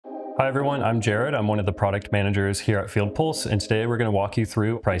Hi everyone, I'm Jared. I'm one of the product managers here at FieldPulse, and today we're going to walk you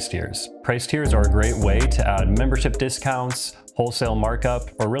through price tiers. Price tiers are a great way to add membership discounts, wholesale markup,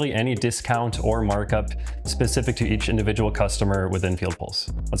 or really any discount or markup specific to each individual customer within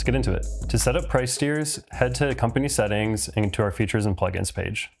FieldPulse. Let's get into it. To set up price tiers, head to Company Settings and to our Features and Plugins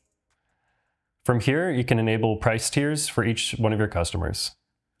page. From here, you can enable price tiers for each one of your customers.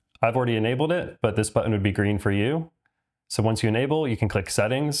 I've already enabled it, but this button would be green for you. So once you enable, you can click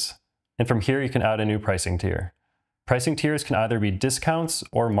Settings, and from here you can add a new pricing tier. Pricing tiers can either be discounts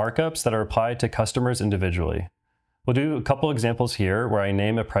or markups that are applied to customers individually. We'll do a couple examples here where I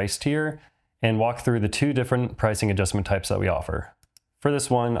name a price tier and walk through the two different pricing adjustment types that we offer. For this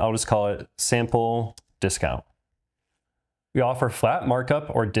one, I'll just call it Sample Discount. We offer flat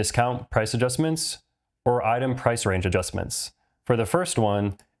markup or discount price adjustments or item price range adjustments. For the first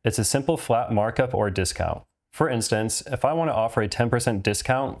one, it's a simple flat markup or discount. For instance, if I want to offer a 10%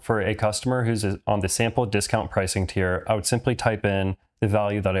 discount for a customer who's on the sample discount pricing tier, I would simply type in the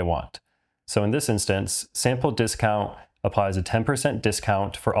value that I want. So in this instance, sample discount applies a 10%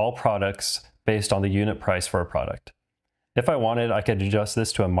 discount for all products based on the unit price for a product. If I wanted, I could adjust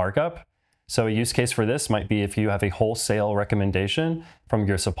this to a markup. So a use case for this might be if you have a wholesale recommendation from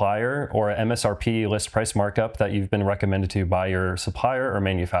your supplier or an MSRP list price markup that you've been recommended to by your supplier or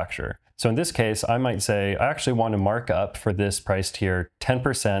manufacturer. So in this case, I might say, I actually want to mark up for this price tier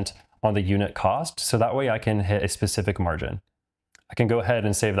 10% on the unit cost, so that way I can hit a specific margin. I can go ahead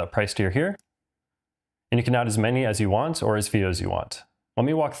and save that price tier here, and you can add as many as you want or as few as you want. Let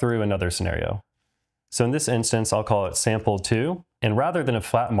me walk through another scenario. So in this instance, I'll call it Sample 2, and rather than a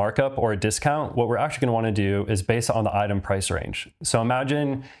flat markup or a discount, what we're actually going to want to do is base it on the item price range. So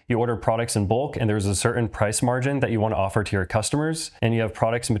imagine you order products in bulk and there's a certain price margin that you want to offer to your customers, and you have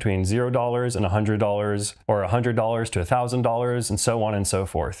products in between $0 and $100 or $100 to $1,000 and so on and so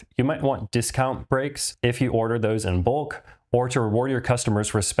forth. You might want discount breaks if you order those in bulk or to reward your customers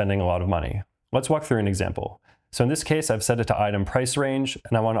for spending a lot of money. Let's walk through an example. So in this case, I've set it to item price range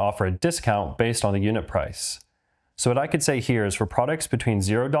and I want to offer a discount based on the unit price. So what I could say here is for products between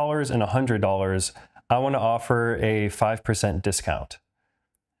 $0 and $100, I want to offer a 5% discount.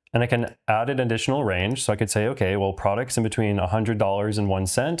 And I can add an additional range. So I could say, okay, well, products in between $100 and 1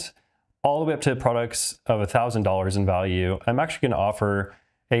 cent, all the way up to products of $1,000 in value, I'm actually going to offer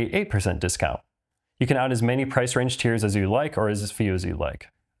a 8% discount. You can add as many price range tiers as you like or as few as you like.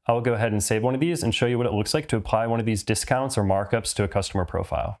 I'll go ahead and save one of these and show you what it looks like to apply one of these discounts or markups to a customer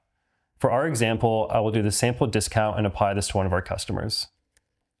profile. For our example, I will do the sample discount and apply this to one of our customers.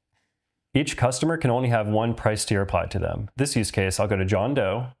 Each customer can only have one price tier applied to them. This use case, I'll go to John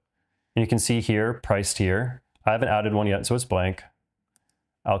Doe, and you can see here, price tier. I haven't added one yet, so it's blank.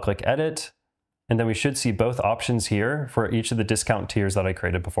 I'll click Edit, and then we should see both options here for each of the discount tiers that I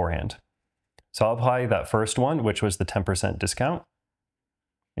created beforehand. So I'll apply that first one, which was the 10% discount,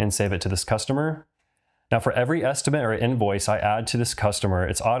 and save it to this customer. Now for every estimate or invoice I add to this customer,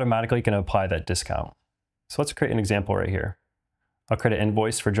 it's automatically going to apply that discount. So let's create an example right here. I'll create an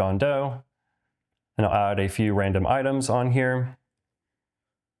invoice for John Doe, and I'll add a few random items on here.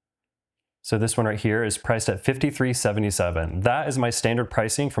 So this one right here is priced at $53.77. That is my standard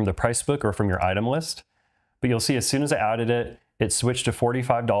pricing from the price book or from your item list. But you'll see as soon as I added it, it switched to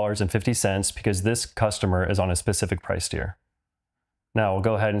 $45.50 because this customer is on a specific price tier. Now we'll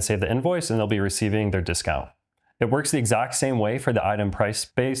go ahead and save the invoice and they'll be receiving their discount. It works the exact same way for the item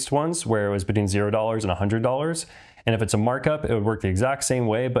price-based ones where it was between $0 and $100. And if it's a markup, it would work the exact same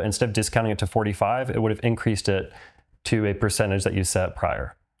way, but instead of discounting it to 45, it would have increased it to a percentage that you set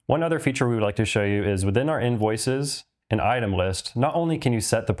prior. One other feature we would like to show you is within our invoices and item list, not only can you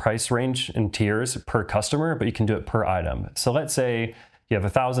set the price range in tiers per customer, but you can do it per item. So let's say you have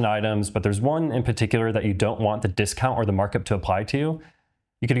 1,000 items, but there's one in particular that you don't want the discount or the markup to apply to.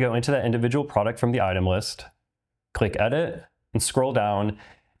 You could go into that individual product from the item list, click Edit, and scroll down,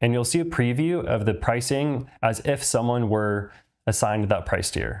 and you'll see a preview of the pricing as if someone were assigned that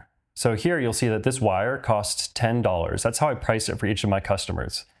price tier. So here you'll see that this wire costs $10. That's how I priced it for each of my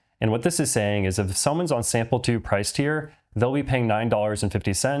customers. And what this is saying is if someone's on Sample 2 price tier, they'll be paying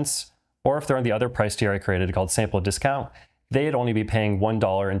 $9.50, or if they're on the other price tier I created called Sample Discount, they'd only be paying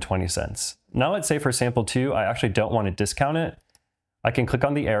 $1.20. Now let's say for Sample 2, I actually don't want to discount it. I can click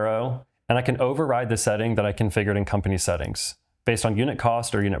on the arrow and I can override the setting that I configured in company settings based on unit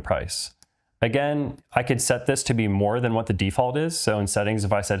cost or unit price. Again, I could set this to be more than what the default is. So in settings,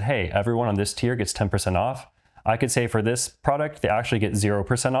 if I said, hey, everyone on this tier gets 10% off, I could say for this product, they actually get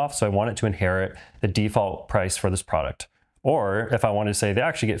 0% off. So I want it to inherit the default price for this product. Or if I wanted to say they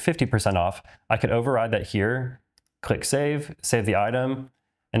actually get 50% off, I could override that here, click save, save the item,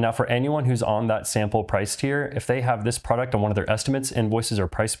 And now for anyone who's on that sample price tier, if they have this product on one of their estimates, invoices, or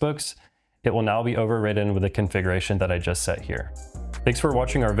price books, it will now be overridden with the configuration that I just set here. Thanks for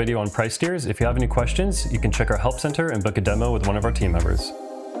watching our video on price tiers. If you have any questions, you can check our help center and book a demo with one of our team members.